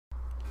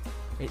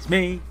It's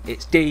me,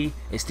 it's D,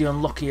 it's the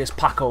unluckiest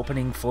pack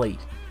opening flea.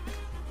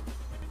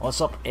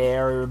 What's up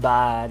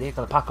everybody?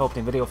 Got a pack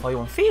opening video for you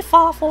on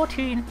FIFA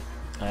 14.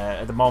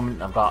 At the moment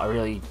I've got a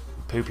really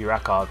poopy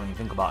record when you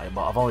think about it,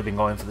 but I've only been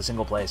going for the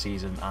single player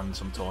season and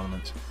some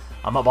tournaments.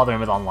 I'm not bothering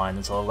with online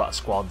until I've got a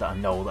squad that I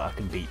know that I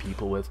can beat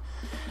people with.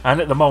 And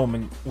at the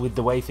moment, with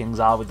the way things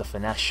are with the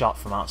finesse shot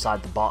from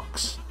outside the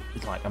box,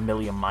 it's like a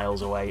million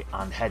miles away,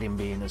 and heading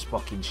being as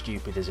fucking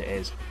stupid as it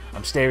is,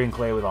 I'm steering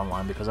clear with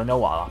online because I know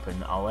what'll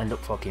happen. I'll end up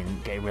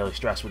fucking getting really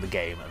stressed with the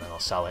game and then I'll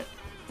sell it.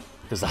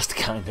 Because that's the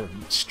kind of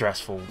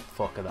stressful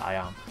fucker that I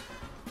am.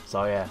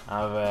 So yeah,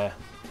 I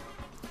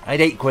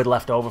had £8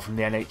 left over from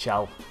the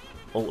NHL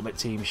Ultimate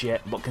Team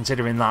shit, but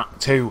considering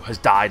that 2 has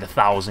died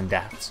 1,000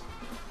 deaths,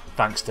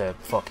 thanks to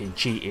fucking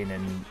cheating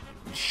and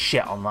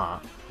shit on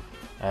that,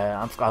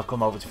 I've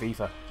come over to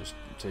FIFA just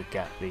to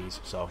get these,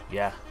 so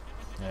yeah.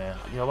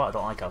 You know what, I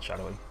don't like El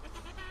Shadowy.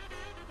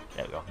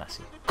 There we go,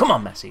 Messi. Come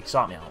on Messi,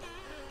 sort me out.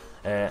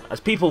 As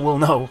people will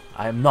know,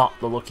 I am not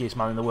the luckiest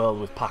man in the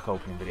world with pack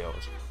opening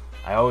videos.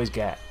 I always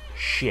get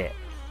shit.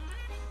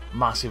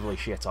 Massively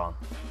shit on.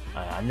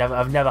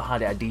 I've never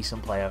had a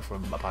decent player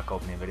from a pack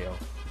opening video.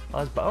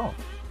 Oh.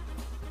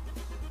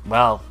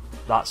 Well,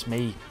 that's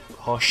me.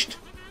 Hushed.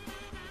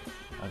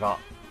 I got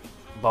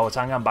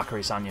Boateng and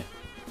Bakary Sagna.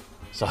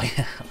 So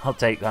yeah, I'll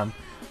take them.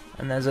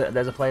 And there's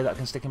a player that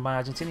can stick in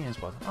my Argentinian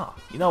squad. Oh,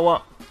 you know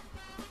what?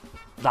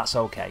 That's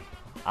okay.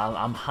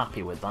 I'm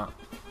happy with that.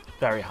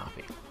 Very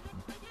happy.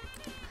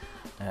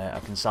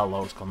 I can sell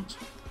those cunts.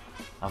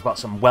 I've got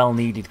some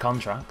well-needed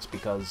contracts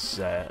because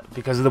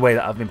of the way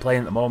that I've been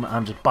playing at the moment.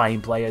 I'm just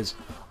buying players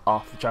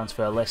off the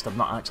transfer list. I'm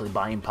not actually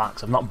buying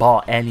packs. I've not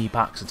bought any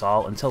packs at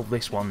all until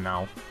this one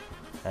now.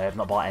 I've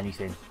not bought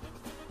anything.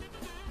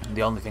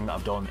 The only thing that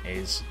I've done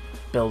is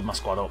build my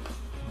squad up.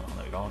 Oh,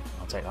 there we go.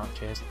 I'll take that.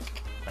 Cheers.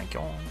 Thank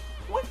you.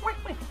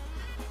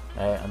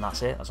 And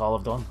that's it. That's all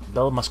I've done.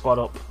 Build my squad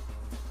up.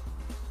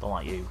 Don't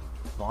like you.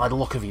 Don't like the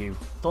look of you.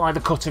 Don't like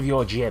the cut of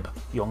your jib,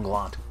 young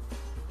lad.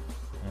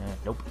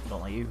 Nope.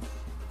 Don't like you.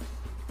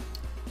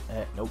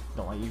 Nope.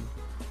 Don't like you.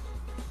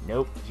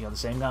 Nope. You're the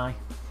same guy.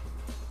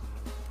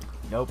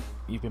 Nope.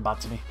 You've been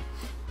bad to me.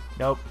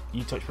 Nope.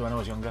 You touched me when I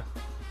was younger.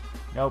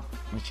 Nope.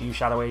 It's you,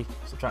 Shadowy.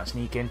 Stop trying to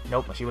sneak in.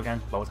 Nope. That's you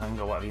again. Boateng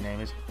or whatever your name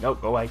is.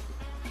 Nope. Go away.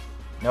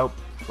 Nope.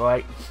 Go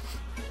away.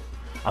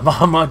 I'm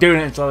not doing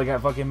it until I get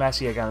fucking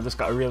Messi again. I just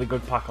got a really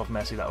good pack off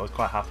Messi that I was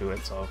quite happy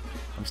with, so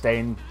I'm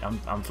staying.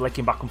 I'm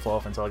flicking back and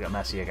forth until I get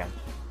Messi again.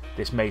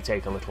 This may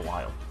take a little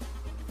while.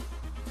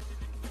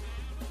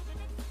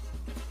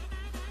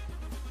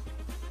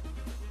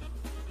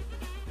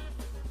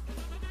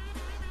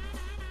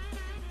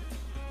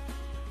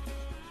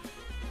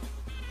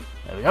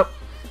 There we go.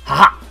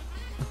 Haha!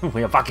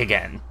 We are back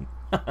again.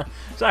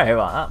 Sorry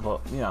about that, but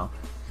you know.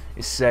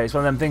 It's one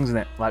of them things,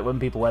 isn't it? Like when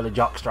people wear the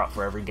jockstrap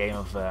for every game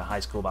of high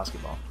school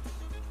basketball.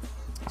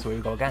 So here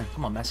we go again.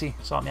 Come on, Messi.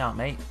 Sort me out,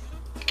 mate.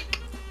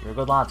 You're a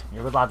good lad.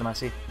 You're a good lad,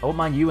 Messi. I wouldn't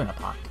mind you in a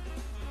pack.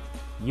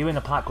 You in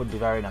a pack would be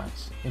very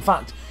nice. In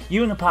fact,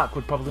 you in a pack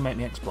would probably make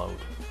me explode.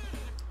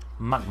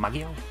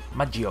 Maggio?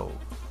 Mago.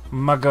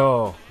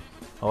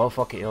 Oh, well,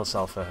 fuck it. He'll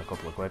sell for a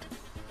couple of quid.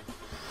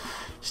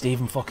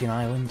 Stephen fucking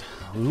Ireland.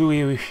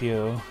 Louis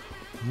Ruscio.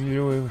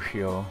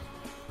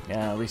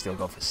 Yeah, at least he'll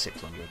go for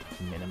 600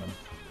 minimum.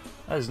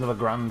 There's another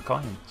grand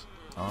coins.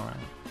 Alright.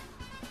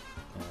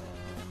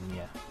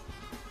 Yeah.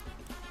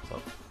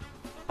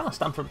 So,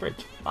 Stamford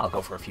Bridge. I'll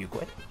go for a few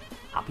quid.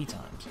 Happy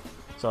times.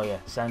 So yeah,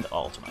 send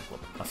all to my club.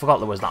 I forgot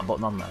there was that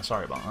button on there.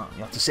 Sorry about that.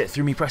 You have to sit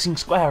through me pressing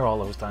square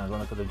all those times when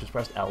I could have just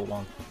pressed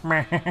L1.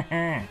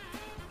 Right,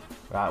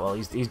 well,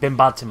 he's been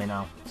bad to me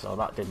now. So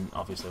that didn't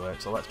obviously work.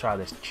 So let's try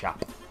this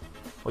chap.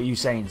 What are you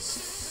saying,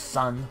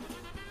 son?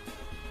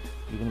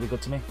 You gonna be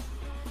good to me?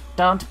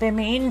 Don't be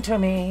mean to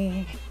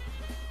me,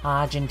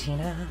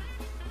 Argentina.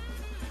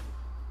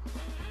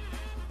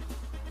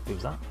 Who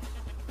was that?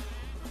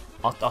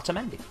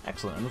 Otamendi.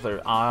 Excellent. Another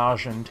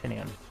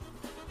Argentinian.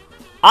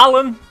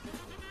 Alan!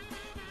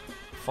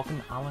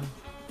 Fucking Alan.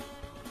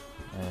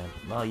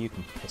 Well, you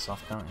can piss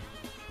off, can't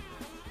you?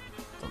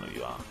 Don't know who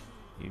you are.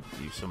 You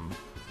some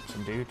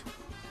dude?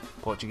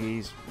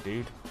 Portuguese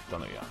dude?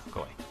 Don't know who you are. Go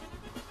away.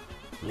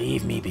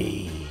 Leave me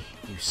be,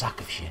 you sack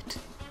of shit.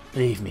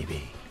 Leave me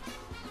be.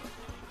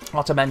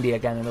 Otamendi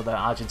again, another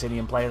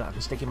Argentinian player that I can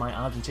stick in my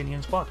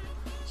Argentinian squad.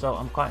 So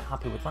I'm quite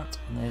happy with that.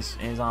 And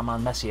here's our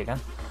man Messi again.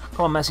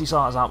 Come on, Messi,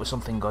 sort us out with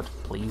something good,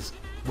 please.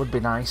 Would be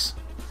nice.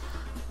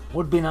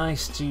 Would be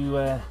nice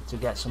to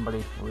get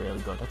somebody really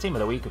good. A team of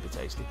the week would be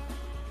tasty.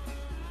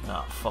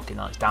 Oh, fucking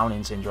hell, it's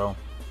Downing syndrome.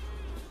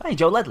 Hey,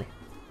 Joe Ledley.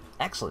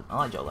 Excellent, I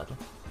like Joe Ledley.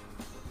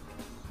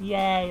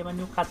 Yay, my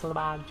Newcastle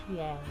badge,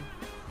 yay.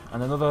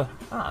 And another,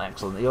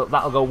 excellent.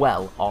 That'll go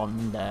well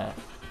on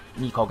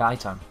Nico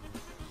Gaitan.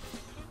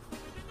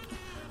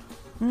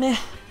 Meh.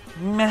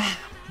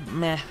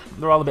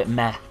 They're all a bit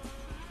meh.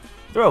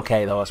 They're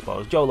okay though, I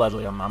suppose. Joe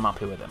Ledley, I'm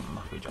happy with him. I'm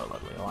happy with Joe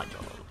Ledley. I like Joe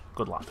Ledley.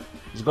 Good lad.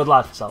 He's a good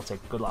lad for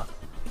Celtic. Good lad.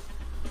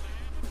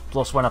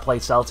 Plus, when I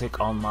played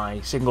Celtic on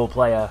my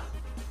single-player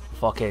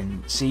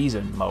fucking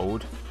season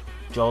mode,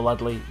 Joe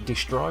Ledley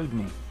destroyed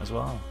me as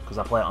well, because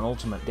I play it on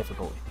ultimate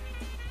difficulty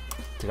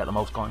to get the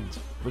most coins,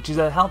 which is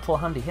a helpful,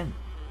 handy hint.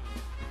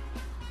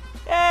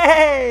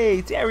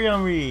 Hey, Thierry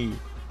Henry!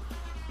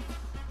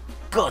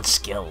 Good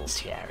skills,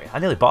 Thierry. I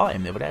nearly bought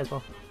him the other day as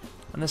well.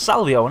 And there's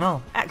Salvio and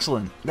all.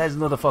 Excellent. There's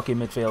another fucking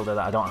midfielder that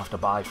I don't have to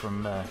buy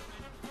from the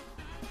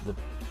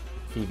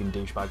vegan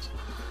douchebags.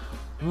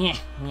 Yeah,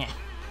 yeah.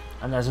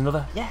 And there's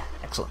another. Yeah,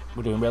 excellent.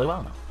 We're doing really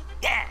well now.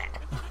 Yeah!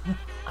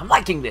 I'm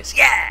liking this.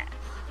 Yeah!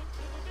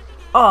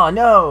 Oh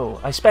no!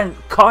 I spent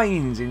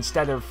coins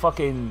instead of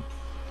fucking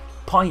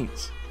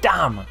points.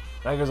 Damn!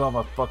 There goes all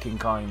my fucking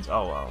coins.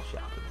 Oh well, shit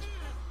happens.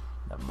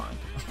 Never mind.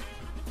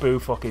 Boo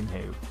fucking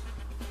who.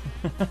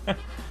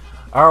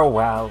 Oh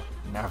well,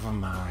 never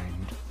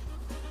mind.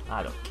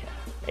 I don't care.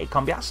 Hey,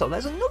 Cambiasso,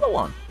 there's another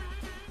one.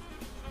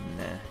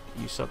 Nah,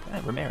 you suck.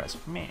 Ramirez.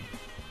 Meh.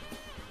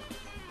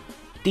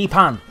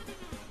 Deepan.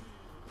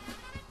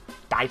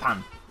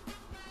 Daipan.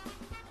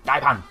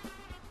 Daipan.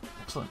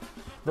 Excellent.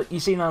 But you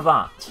see, now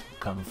that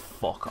can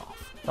fuck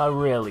off. That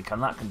really can.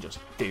 That can just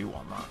do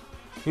on that.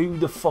 Who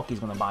the fuck is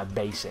going to buy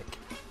basic?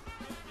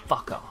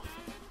 Fuck off.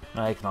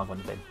 No, they can all go in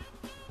the bin.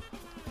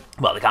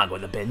 Well, they can't go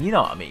in the bin, you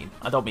know what I mean.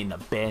 I don't mean the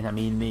bin, I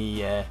mean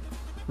the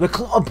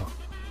club.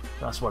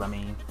 That's what I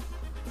mean.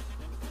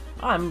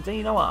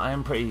 You know what, I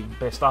am pretty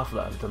pissed off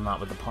that I've done that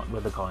with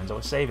the coins. I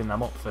was saving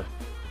them up for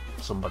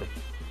somebody.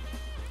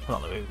 I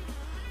don't know who.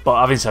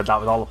 But having said that,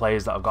 with all the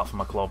players that I've got from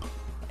my club.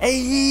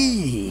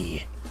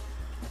 Hey!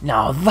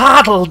 Now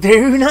that'll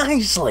do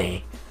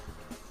nicely!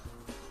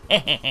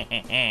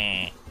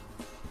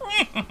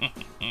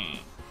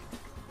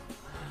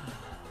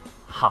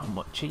 How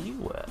much are you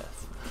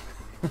worth?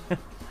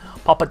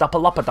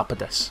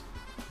 Popadopalopadopodus.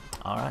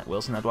 Alright,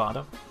 Wilson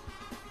Eduardo.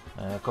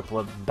 A couple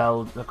of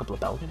Belgians, a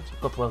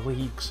couple of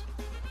leagues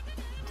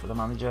for the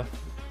manager.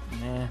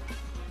 Nah,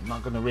 I'm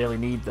not going to really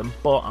need them,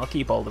 but I'll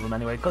keep hold of them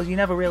anyway, because you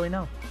never really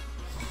know.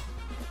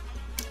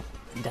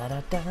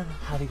 Da-da-da,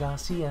 Javi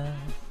Garcia.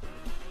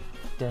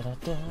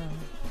 Da-da-da.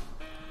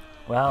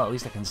 Well, at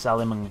least I can sell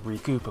him and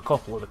recoup a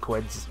couple of the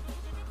quids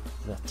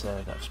that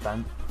I've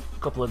spent. A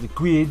couple of the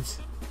quids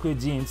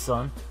in,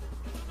 son.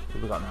 Who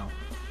we got now?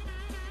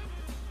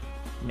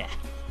 Meh.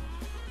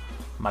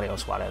 Mario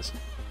Suarez.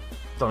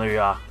 Don't know who you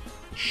are.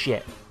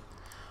 Shit.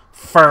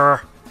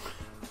 Furk.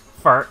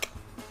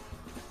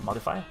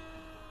 Modifier.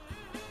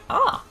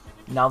 Ah,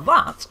 now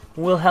that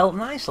will help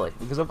nicely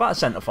because I've got a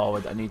centre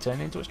forward that I need to turn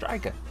into a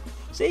striker.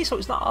 See, so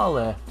it's not all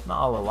a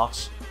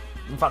loss.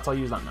 In fact, I'll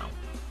use that now.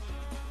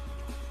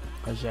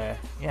 Because yeah,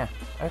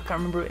 I can't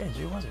remember who it is.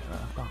 Who was it?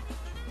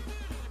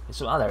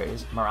 Oh, there it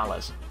is.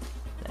 Morales.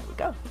 There we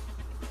go.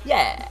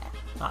 Yeah,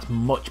 that's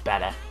much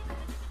better.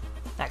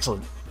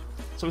 Excellent.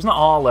 So it's not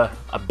all a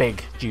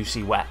big,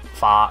 juicy, wet,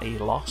 farty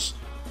loss.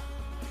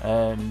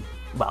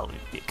 Well,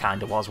 it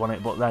kind of was, wasn't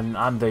it? But then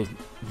I'm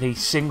the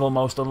single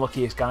most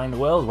unluckiest guy in the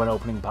world when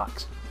opening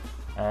packs.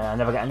 I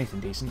never get anything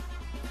decent.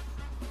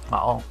 At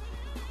all.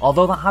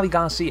 Although that Javi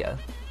Garcia,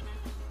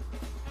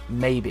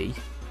 maybe.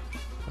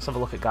 Let's have a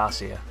look at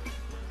Garcia.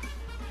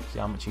 See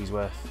how much he's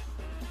worth.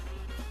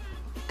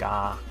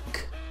 Gad?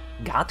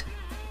 What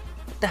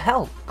the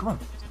hell? Come on.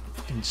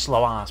 Fucking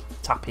slow ass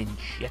tapping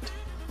shit.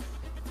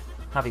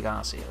 Javi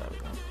Garcia, there we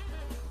go.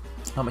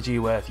 How much are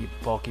you worth, you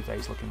porky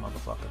face looking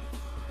motherfucker?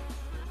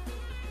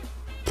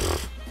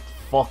 Pfft,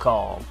 fuck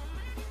all.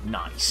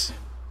 Nice.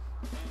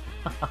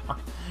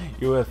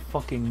 You're worth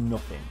fucking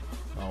nothing.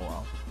 Oh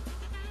well.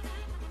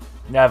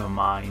 Never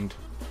mind.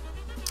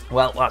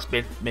 Well, that's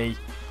been me.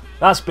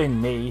 That's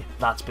been me.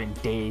 That's been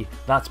D.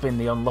 That's been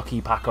the unlucky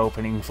pack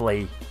opening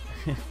flea.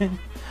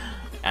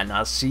 And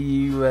I'll see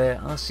you.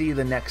 I'll see you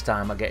the next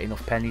time I get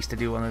enough pennies to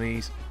do one of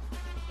these.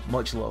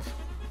 Much love.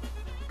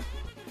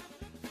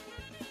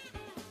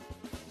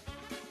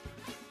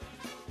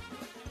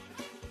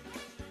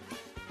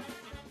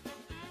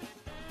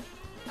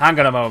 Hang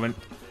on a moment.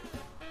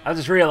 I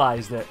just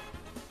realised that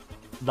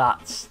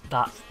that's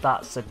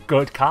a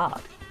good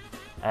card.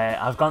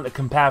 I've gone to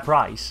compare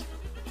price,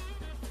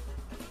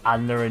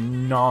 and there are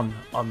none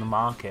on the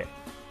market.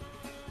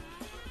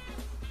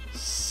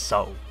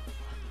 So,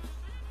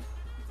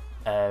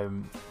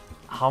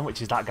 how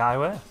much is that guy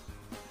worth?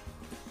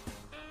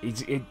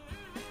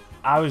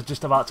 I was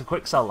just about to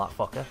quick sell that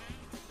fucker.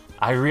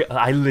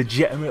 I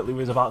legitimately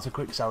was about to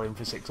quick sell him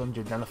for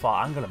 600. Then I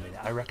thought, hang on a minute,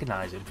 I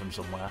recognise him from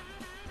somewhere.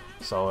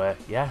 So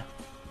yeah,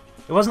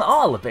 it wasn't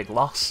all a big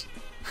loss.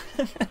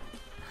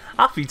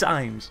 Happy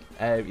times.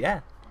 Yeah.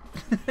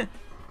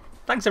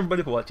 Thanks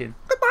everybody for watching.